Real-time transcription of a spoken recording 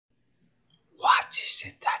is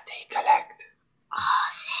it that they collect? Oh,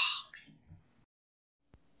 thanks.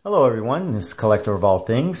 Hello everyone, this is Collector of All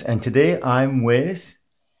Things, and today I'm with...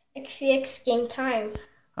 XVX Game Time.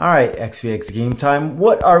 Alright, XVX Game Time.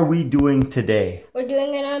 What are we doing today? We're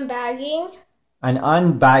doing an unbagging. An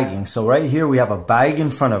unbagging. So right here we have a bag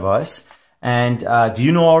in front of us. And do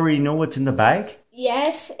you already know what's in the bag?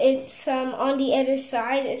 Yes, it's on the other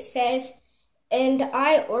side. It says, and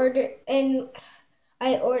I ordered it.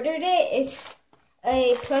 It's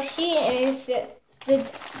a plushie, and it's the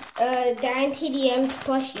Dan TDM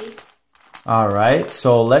plushie. Alright,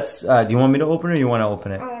 so let's, do you want me to open it or you want to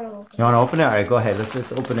open it? I don't know. You want to open it? Alright, go ahead.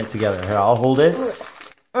 Let's open it together. Here, I'll hold it.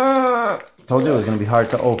 Told you it was going to be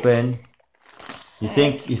hard to open. You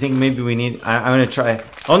think maybe we need, I'm going to try.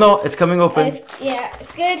 Oh no, it's coming open. Yeah,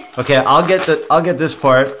 it's good. Okay, I'll get this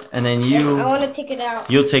part and then you... I want to take it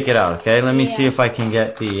out. You'll take it out, okay? Let me see if I can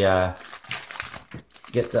get the,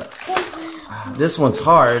 this one's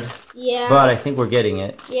hard. Yeah. But I think we're getting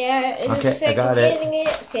it. Yeah, it okay, looks like I got we're it. getting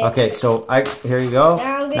it. Okay, so here you go.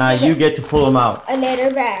 Now you get to pull them out.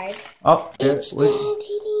 Another bag. Oh, it's Dan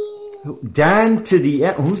TDM. Dan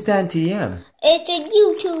TDM. Who's Dan TDM? It's a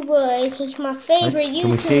YouTuber. He's my favorite YouTuber.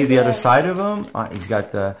 Can we see the other side of him? He's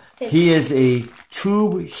got the... He is a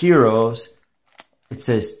Tubeheros. It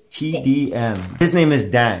says TDM. His name is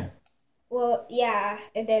Dan. Well, yeah,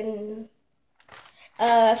 and then...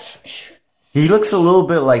 He looks a little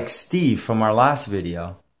bit like Steve from our last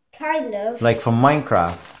video. Kind of. Like from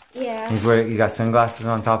Minecraft. Yeah. He got sunglasses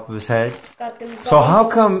on top of his head. Got them goggles. So how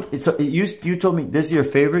come... you told me this is your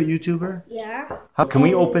favorite YouTuber? Yeah. How can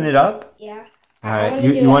we open it up? Yeah. Alright,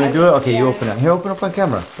 you want to do it? Okay, yeah. You open it. Here, open up on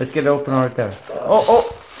camera. Let's get it open right there.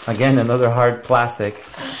 Oh! Again, another hard plastic.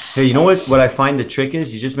 Here, you know what I find the trick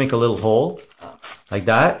is? You just make a little hole. Like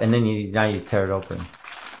that. And then now you tear it open.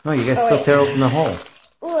 No, you guys still tear open the hole.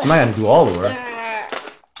 I'm not going to do all the work.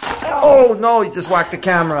 Oh, no, you just whacked the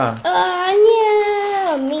camera.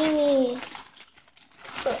 Oh, no, Mimi.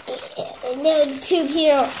 No, the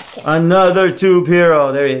Tubeheros. Okay. Another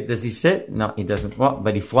Tubeheros. There does he sit? No, he doesn't. Well,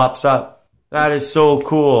 but he flops up. That is so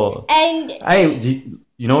cool. And hey,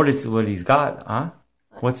 you notice what he's got, huh?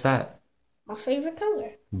 What's that? My favorite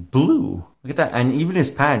color. Blue. Look at that. And even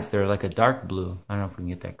his pants, they're like a dark blue. I don't know if we can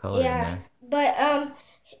get that color in there. But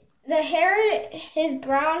the hair, his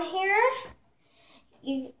brown hair,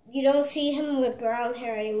 you don't see him with brown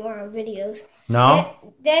hair anymore on videos. No?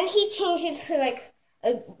 Then he changed it to like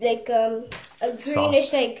a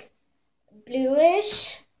greenish, like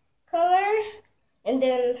bluish color, and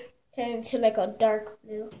then turned into like a dark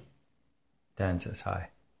blue. Dan says hi.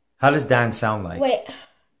 How does Dan sound like? Wait,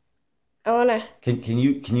 I wanna. Can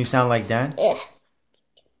you sound like Dan?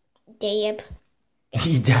 Dab.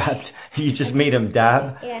 He dabbed. You just made him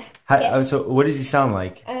dab. Yeah. So what does he sound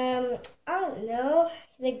like? I don't know.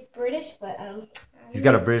 Like British, but He's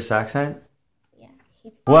got a British accent. Yeah.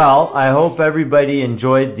 Well, I hope everybody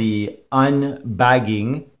enjoyed the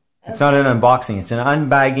unbagging. It's not an unboxing. It's an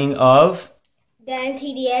unbagging of Dan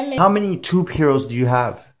TDM. How many Tubeheros do you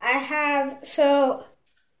have? I have, so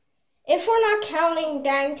if we're not counting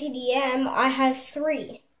Dan TDM, I have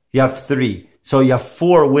 3. You have 3. So you have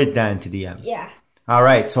 4 with Dan TDM. Yeah. All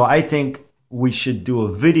right. So I think we should do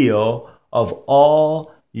a video of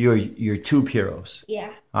all your Tubeheros.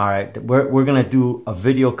 Yeah. All right. We're going to do a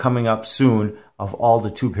video coming up soon of all the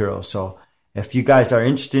Tubeheros. So if you guys are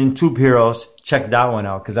interested in Tubeheros, check that one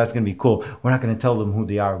out because that's going to be cool. We're not going to tell them who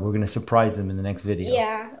they are. We're going to surprise them in the next video.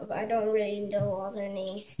 Yeah, but I don't really know all their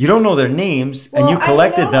names. You don't know their names, well, and you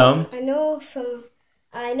collected them. I know 2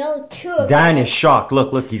 of them. Dan is shocked.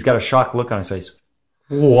 Look, he's got a shocked look on his face.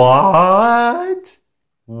 What?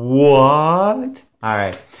 All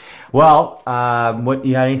right. Well,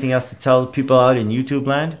 you got anything else to tell people out in YouTube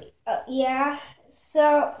land? Yeah.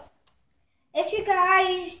 So, if you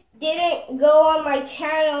guys didn't go on my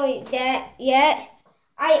channel yet,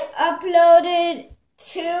 I uploaded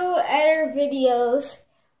 2 other videos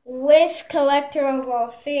with Collector of All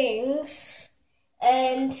Things,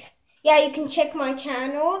 and yeah, you can check my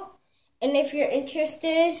channel. And if you're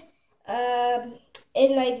interested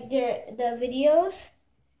in like the videos,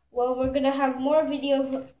 well, we're gonna have more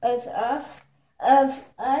videos of us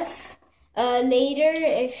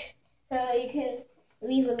later. So you can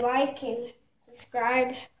leave a like and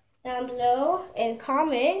subscribe down below and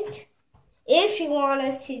comment if you want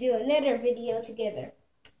us to do another video together.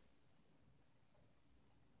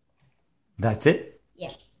 That's it?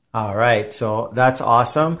 Yeah. All right, so that's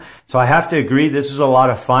awesome. So I have to agree, this was a lot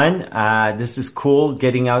of fun. This is cool,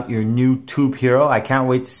 getting out your new Tubehero. I can't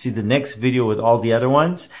wait to see the next video with all the other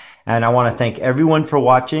ones. And I want to thank everyone for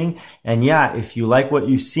watching. And yeah, if you like what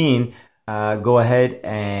you've seen, go ahead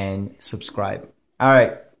and subscribe. All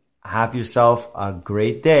right. Have yourself a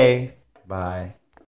great day. Bye.